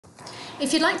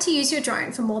If you'd like to use your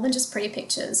drone for more than just pretty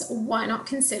pictures, why not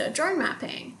consider drone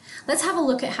mapping? Let's have a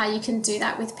look at how you can do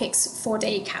that with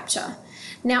Pix4D capture.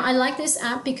 Now, I like this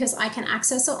app because I can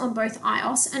access it on both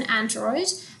iOS and Android,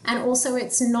 and also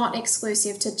it's not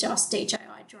exclusive to just DJI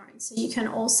drones. So you can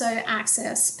also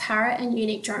access Parrot and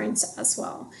Unique drones as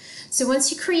well. So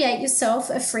once you create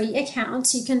yourself a free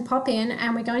account, you can pop in,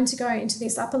 and we're going to go into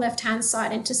this upper left-hand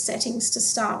side into settings to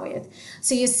start with.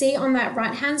 So you see on that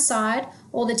right-hand side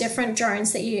all the different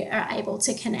drones that you are able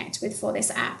to connect with for this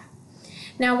app.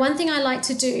 Now, one thing I like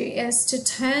to do is to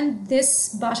turn this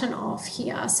button off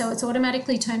here. So it's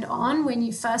automatically turned on when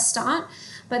you first start,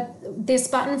 but this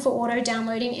button for auto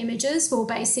downloading images will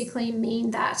basically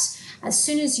mean that as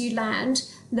soon as you land,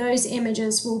 those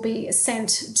images will be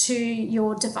sent to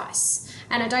your device.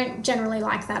 And I don't generally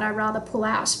like that. I rather pull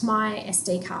out my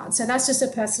SD card. So that's just a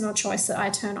personal choice that I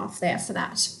turn off there for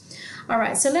that. All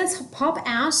right, so let's pop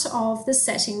out of the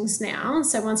settings now.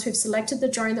 So once we've selected the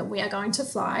drone that we are going to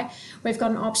fly, we've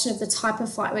got an option of the type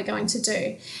of flight we're going to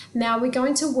do. Now we're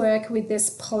going to work with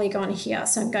this polygon here.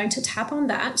 So I'm going to tap on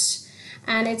that,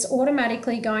 and it's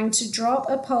automatically going to drop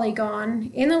a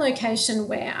polygon in the location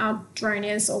where our drone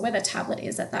is or where the tablet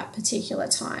is at that particular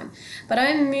time. But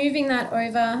I'm moving that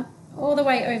over all the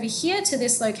way over here to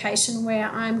this location where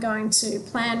I'm going to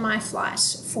plan my flight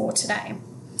for today.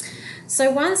 So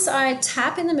once I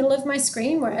tap in the middle of my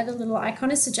screen where the little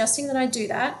icon is suggesting that I do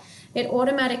that, it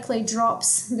automatically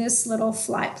drops this little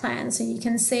flight plan. So you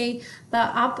can see the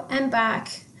up and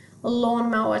back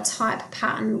lawnmower type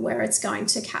pattern where it's going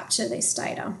to capture this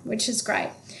data, which is great.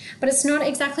 But it's not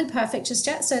exactly perfect just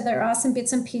yet, so there are some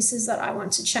bits and pieces that I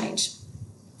want to change.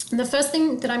 And the first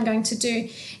thing that I'm going to do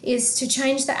is to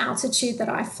change the altitude that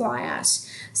I fly at.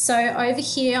 So over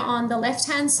here on the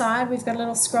left-hand side, we've got a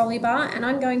little scrolly bar, and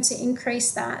I'm going to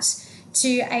increase that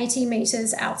to 80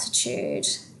 meters altitude.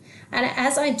 And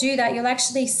as I do that, you'll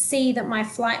actually see that my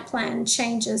flight plan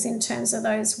changes in terms of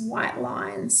those white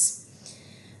lines.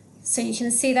 So you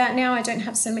can see that now I don't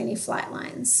have so many flight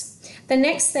lines. The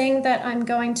next thing that I'm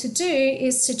going to do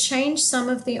is to change some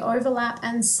of the overlap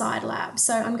and side lap.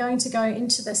 So I'm going to go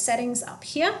into the settings up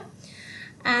here,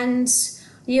 and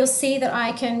you'll see that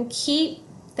I can keep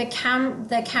the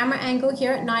camera angle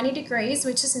here at 90 degrees,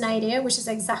 which is nadir, which is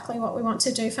exactly what we want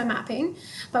to do for mapping.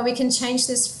 But we can change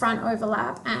this front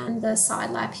overlap and the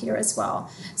side lap here as well.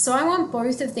 So I want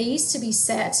both of these to be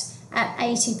set at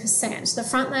 80%. The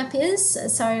front lap is,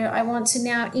 so I want to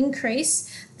now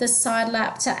increase the side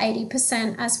lap to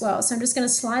 80% as well. So I'm just going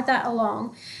to slide that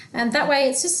along, and that way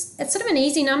it's sort of an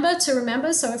easy number to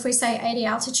remember. So if we say 80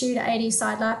 altitude, 80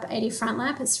 side lap, 80 front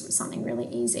lap, it's something really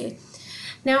easy.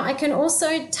 Now I can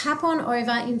also tap on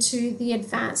over into the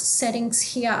advanced settings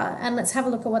here, and let's have a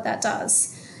look at what that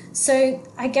does. So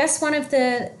I guess one of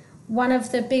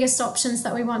the biggest options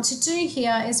that we want to do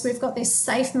here is we've got this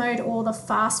safe mode or the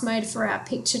fast mode for our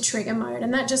picture trigger mode,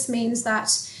 and that just means that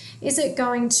is it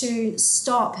going to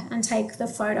stop and take the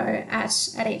photo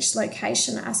at each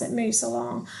location as it moves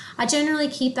along. I generally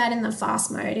keep that in the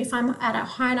fast mode. If I'm at a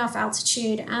high enough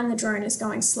altitude and the drone is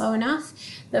going slow enough,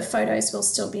 the photos will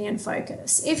still be in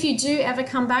focus. If you do ever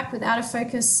come back with out of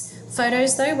focus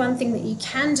photos though, one thing that you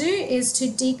can do is to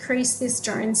decrease this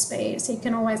drone speed. So you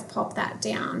can always pop that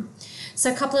down.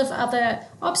 So a couple of other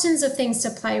options of things to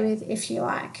play with if you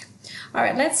like. All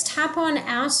right, let's tap on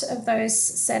out of those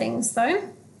settings though,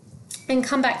 and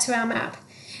come back to our map.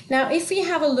 Now, if we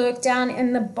have a look down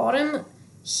in the bottom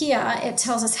here, it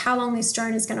tells us how long this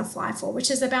drone is going to fly for,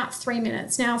 which is about 3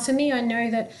 minutes. Now, for me, I know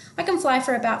that I can fly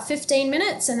for about 15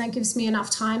 minutes, and that gives me enough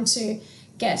time to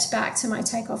get back to my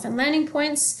takeoff and landing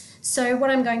points. So what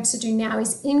I'm going to do now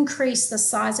is increase the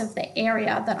size of the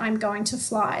area that I'm going to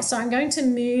fly. So I'm going to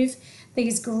move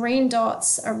these green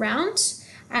dots around.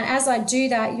 And as I do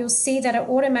that, you'll see that it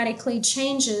automatically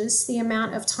changes the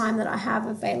amount of time that I have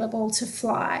available to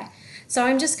fly. So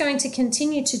I'm just going to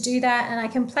continue to do that, and I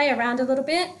can play around a little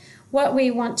bit. What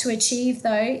we want to achieve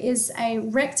though is a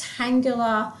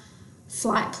rectangular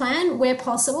flight plan where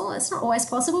possible. It's not always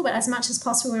possible, but as much as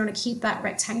possible, we want to keep that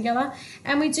rectangular.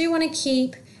 And we do want to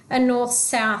keep a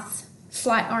north-south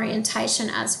flight orientation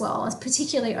as well,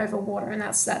 particularly over water, and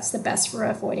that's the best for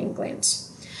avoiding glint.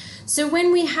 So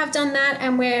when we have done that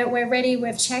and we're ready,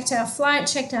 we've checked our flight,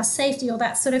 checked our safety, all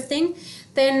that sort of thing,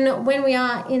 then when we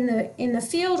are in the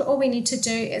field, all we need to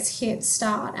do is hit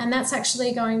start, and that's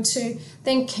actually going to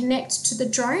then connect to the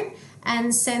drone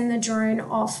and send the drone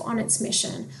off on its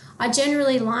mission. I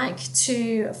generally like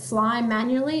to fly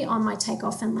manually on my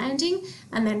takeoff and landing,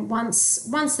 and then once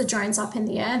the drone's up in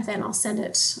the air, then I'll send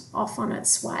it off on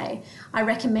its way. I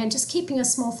recommend just keeping a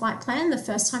small flight plan the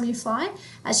first time you fly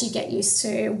as you get used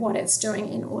to what it's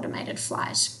doing in automated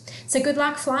flight. So good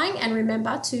luck flying, and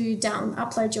remember to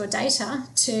upload your data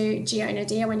to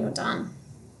GeoNadir when you're done.